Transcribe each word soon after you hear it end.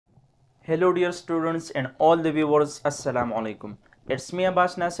Hello dear students and all the viewers, Assalamu alaikum. It's me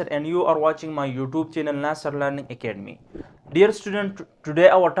Abbas Nasser and you are watching my YouTube channel Nasser Learning Academy. Dear student, today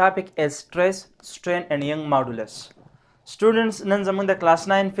our topic is stress, strain and young modulus. Students, nan zaman the class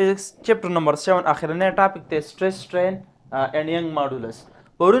 9 physics chapter number 7 akhirane topic the stress, strain and young modulus.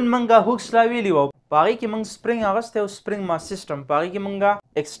 پرون منګه هوکس لا ویلی وو پاغي کې منګ سپرینګ اغسته او سپرینګ ما سیستم پاغي کې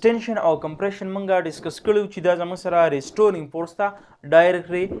منګه ایکسټنشن او کمپریشن منګه ډیسکس کړو چې دا زموږ سره ریسټورینګ فورس ته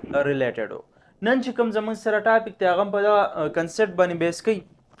ډایرکټلی ریلیټډ وو نن چې کوم زموږ سره ټاپک ته هغه په دا کنسپټ باندې بیس کوي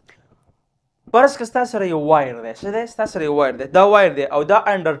پرس که ستا سره یو وایر دی څه دی ستا سره یو وایر دی دا وایر دی او دا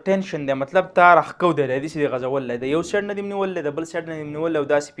انډر ټینشن دی مطلب تا راښکو دی داسې دی غځولی دی یو سایډ نه دې نیولی د بل سایډ نه دې نیولی او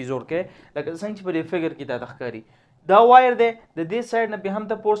داسې پې زور کوې لکه څنګه چې په دې فګر کې تا ته ښکاري دا وایر دی د دې سایډ نه پې هم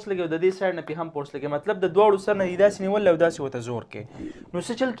ته فورس لګي او د دې سایډ نه پې هم فورس لګي مطلب د دواړو سر نه دې داسې نیولی او داسې ورته زور کوې نو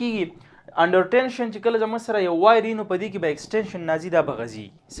څه چل کېږي انډر ټینشن چې کله زموږ سره یو وایر وي نو په دې کې به ایکسټنشن نازي دا به غځېږي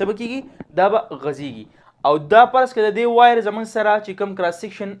څه به کېږي دا به غځېږي او دا فرض که د دې وایر زموږ سره چې کوم کراس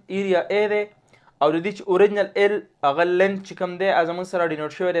سیکشن ایریا ای دی او د دې چې اوریجنل ال هغه لینث چې کوم دی زموږ سره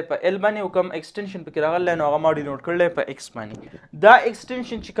ډینوټ شوی دی په ال باندې او کوم ایکسټنشن پکې راغلی نو هغه ما ډینوټ کړلی په ایکس باندې دا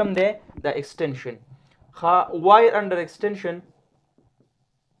ایکسټنشن چې کوم دی دا ایکسټنشن وایر انډر ایکسټنشن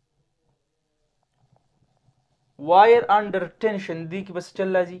وایر انډر ټینشن دې کې بس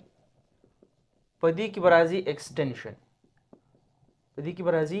چل راځي په دې کې به راځي ایکسټنشن په دې کې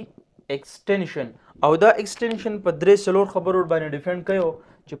به راځي ایکسټنشن او دا ایکسټنشن په درې څلور خبرو باندې ډیفرنټ کوي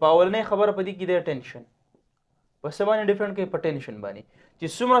چې په اولنۍ خبره په دې کې دی ټینشن په څه باندې ډیفرنټ کوي په ټینشن باندې چې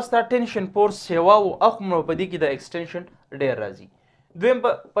څومره ستا ټینشن فورس سیوا و هغومره په دې کې د ایکسټنشن ډېر راځي دویم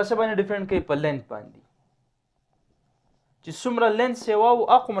په څه باندې ډیفرنټ کوي په لینث باندې چې څومره لینث سیوا و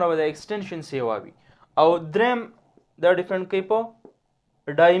هغومره به د ایکسټنشن سیوا وي او دریم دا ډیفرنټ کوي په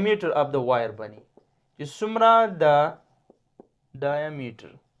ډایمیټر اف د وایر باندې چې څومره د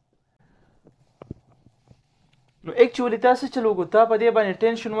ډایمیټر نو اکچولی تاسو چې لوګو تا په دې باندې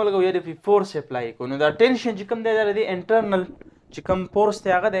ټینشن ولګو یا د فورس اپلای کو نو دا ټینشن چې کوم دی دا د انټرنل چې کوم فورس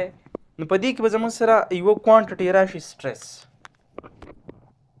دی هغه دی نو په دې کې به زموږ سره یوه کوانټټي راشي سټرس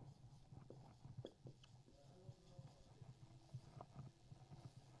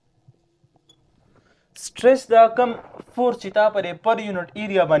سټرس دا کم فورس چې تا په دې پر یونټ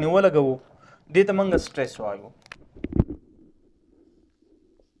ایریا باندې ولګوو دې ته موږ سټرس وایو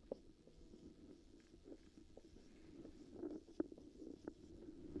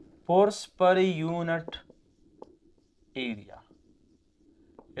force per unit area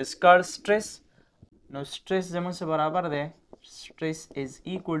is called stress. Now stress زمون سے برابر دے stress is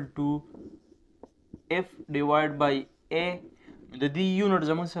equal to F divided by A د دې یونټ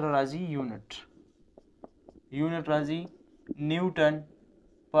زمون سره راځي یونټ راځي نیوټن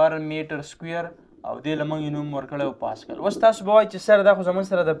پر میټر سکویر او دې له موږ نوم ورکړی و پاسکل اوس تاسو به وایي چې سر دا خو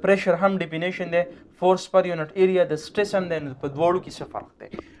زموږ سره د پریشر هم ډیفینیشن دی فورس پر یونټ ایریا د سټرس هم دی نو په دواړو کې څه فرق دی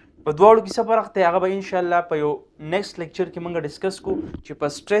په دواړو کې څه فرق دی هغه به انشاءالله په یو نیکسټ لیکچر کې موږ ډسکس کوو چې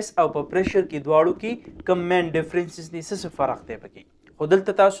په سټرس او په پریشر کې دواړو کې کوم مین ډفرنسز دي څه فرق دی پکې خو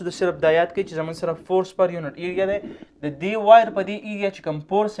دلته تاسو د صرف دا یاد کړئ چې زموږ سره فورس پر یونټ ایریا دی د دې وایر په دې ایریا چې کوم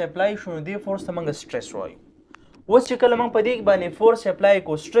فورس اپلای شو نو دې فورس ته موږ سټرس وایو اوس چې کله موږ په دې باندې فورس اپلای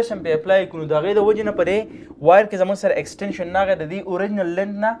کو سټرس هم پې اپلای کړو د هغې د وجې نه په دې وایر کې زموږ سره ایکسټنشن راغی د دې اوریجنل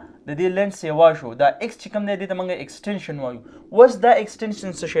لینث نه د دې لینث سیوا شو دا ایکس چې کوم دی دې ته موږ ایکسټنشن وایو اوس دا ایکسټنشن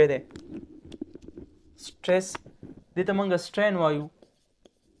څه شی دی سټرس دې ته موږ سټرین وایو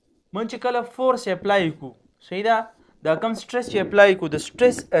موږ چې کله فورس اپلای کړو صحیح ده دا کوم سټرس چې اپلای کړو د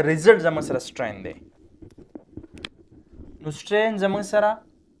سټرس ریزلټ زموږ سره سټرین دی نو سټرین زموږ سره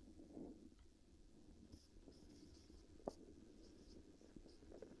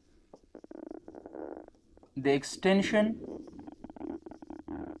the extension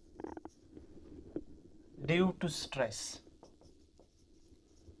due to stress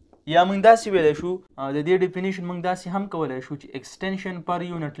یا موږ داسې ویلی شو د دې ډیفینیشن موږ داسې هم کولی شو چې extension per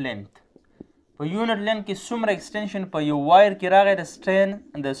unit length په یونټ لینث کې څومره ایکسټنشن په یو وایر کې راغی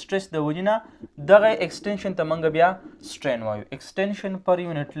د سټرس د وجې نه دغه ایکسټنشن ته موږ بیا سټرین وایو extension per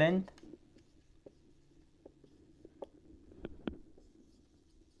unit length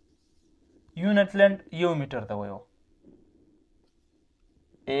unit length یو میټر ته وایو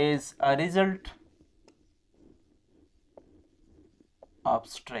is a result of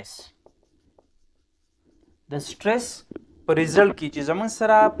stress د سټرس په ریزلټ کې چې زموږ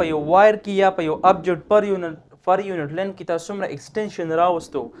سره په یو وایر کې یا په یو ابجکټ پر یونټ لینث کې تاسو څومره ایکسټنشن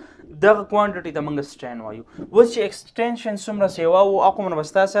راوستو دغه کوانټټي ته موږ سټرین وایو اوس چې ایکسټنشن څومره سیوا و هغومره به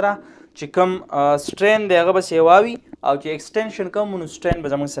ستا سره چې کوم سټرین دی هغه به سیوا وي او چې ایکسټنشن کم نو سټرین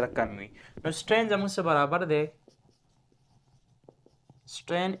به زموږ سره کم وي نو سټرین زموږ سره برابر دی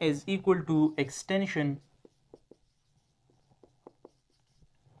strain is equal to extension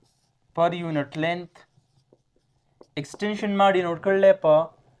per unit length. extension ما denote کړل په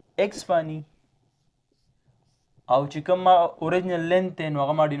x باندې او چې کوم اوریجنل لینث دی نو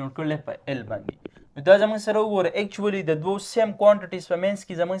هغه ما ډینوټ کړلی په ال باندې. نو دا زموږ سره وګوره اکچولي د دوو سیم کوانټیټیز په منځ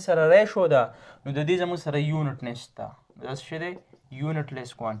کې زموږ سره ریشو ده نو د دې زموږ سره یونټ نشته. دا څه شی دی؟ یونټ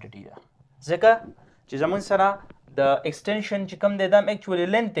لیس کوانټیټي ده ځکه چې زموږ سره د ایکسټنشن چې کوم دی دا هم اکچولي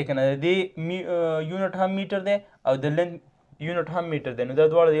لینث دی که نه د دې یونټ هم میټر دی او د لینث یونټ هم میټر دی نو دا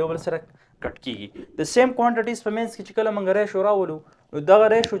دواړه د یو بل سره کټ کیږي. د سیم کوانټیټیز په منځ کې چې کله موږ ریشو راولو نو دغه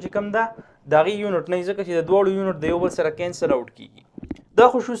ریشو چې کوم ده د هغې یونټ نه ځکه چې د دواړو یونټ د یو بل سره کینسل آوټ کیږي. دا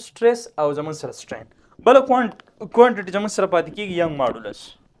خو شو سټریس او زموږ سره سټرین. بله کوانټیټي زموږ سره پاتې کیږي ینګ ماډولس.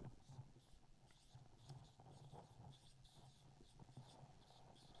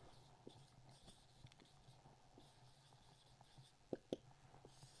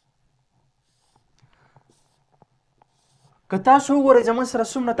 که تاسو وګورئ زموږ سره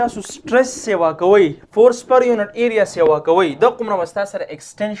څومره تاسو سټرس سیوا کوئ فورس پر یونټ ایریا سیوا کوئ د قومره به ستا سره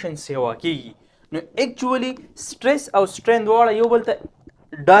ایکسټنشن سیوا کیږي. نو اکچولي سټرس او سټرین دواړه یو بل ته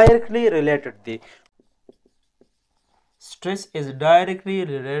ډایرکټلی ریلیټډ دي. سټرس از ډایرکټلی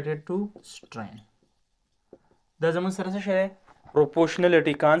ریلیټډ ټو سټرین. دا زموږ سره څه شی دی؟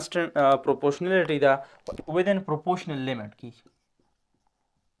 پروپورشنلټي کانسټنټ پروپورشنلټي ده ودن پروپورشنل لیمټ کې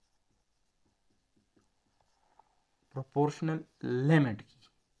proportional limit کی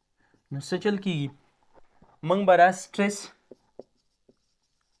نو څه چل کیږي موږ به دا سټرس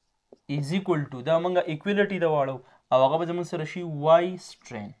از ایکول ټو دا موږ ایکویلیټي د واړو او هغه به زموږ سره شي واي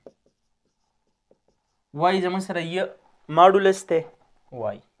سټرین. واي زموږ سره ی ماډولس دی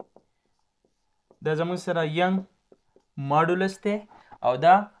واي دا زموږ سره ینګ ماډولس دی او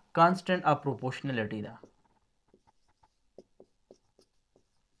دا کانسټنټ اف پروپورشنلټي ده.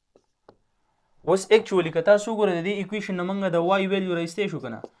 اوس اکچولي که تاسو وګورئ د دې اکویشن نه موږ د واي ویلیو رایستی شو که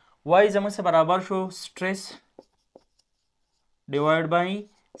نه واي زموږ سره برابر شو سټرس ډیوایډ بای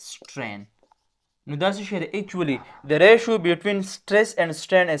سټرین. نو دا څه شی دی؟ اکچولي د ریشو بټوین سټرس اینډ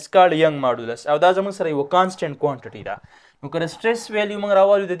سټرین از کالډ ینګ ماډولس او دا زموږ سره یوه کانسټنټ کوانټیټي ده. نو که د سټرس ویلیو موږ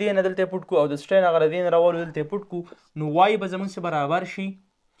راوالو د دې نه دلته یې پټ کړو او د سټرین هغه د دې نه راوالو دلته یې پټ کړو نو واي به زموږ سره برابر شي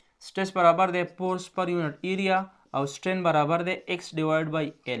سټرس برابر دی فورس پر یونټ ایریا او سټرین برابر دی ایکس ډیوایډ بای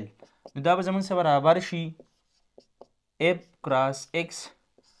ال. نو دا به زموږ سره برابر شي اف کراس ایکس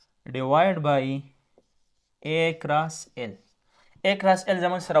ډیوایډ بای ا کراس ال. ا کراس ال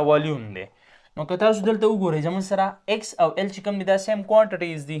زموږ سره والیوم دی. نو که تاسو دلته وګورئ زموږ سره ایکس او ال چې کوم دي دا سیم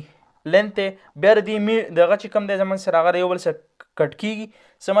کوانټیټیز دي لینث دی بیا د دې دغه چې کوم دی زموږ سره هغه د یو بل سره کټ کیږي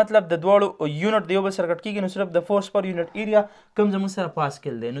څه مطلب د دواړو یونټ د یو بل سره کټ کیږي نو صرف د فورس پر یونټ ایریا کوم زموږ سره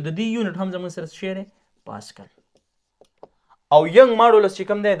پاسکل دی نو د دې یونټ هم زموږ سره څه شی دی؟ پاسکل. او ینګ ماډولس چې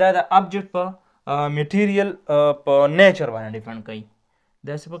کوم دی دا د ابجکټ په میټیریل په نیچر باندې ډیپینډ کوي.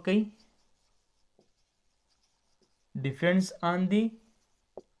 دا څه به کوي؟ ډیپینډز آن دی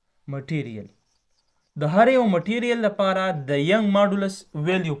مټیریل. د هر یو مټیریل لپاره د ینګ ماډولس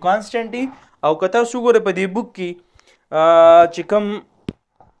ویلیو کانسټنټ دي او که تاسو وګورئ په دې بک کې چې کوم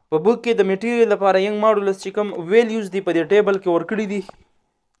په بک کې د میټیریل لپاره ینګ ماډولس چې کوم ویلیوز دي په دې ټیبل کې ورکړي دي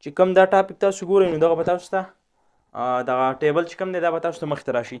چې کوم دا ټاپک تاسو ګورئ نو دغه به تاسو ته دغه ټیبل چې کوم دی دا به تاسو ته مخې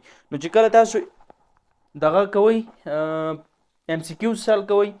ته راشي. نو چې کله تاسو دغه کوئ ام سی کیو سال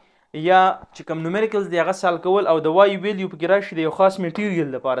کوئ یا چې کوم نومریکلز دی هغه سال کول او د واي ویلیو پکې راشي د یو خاص میټیریل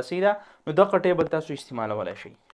لپاره صحیح ده نو دغه ټیبل تاسو استعمالولی شئ.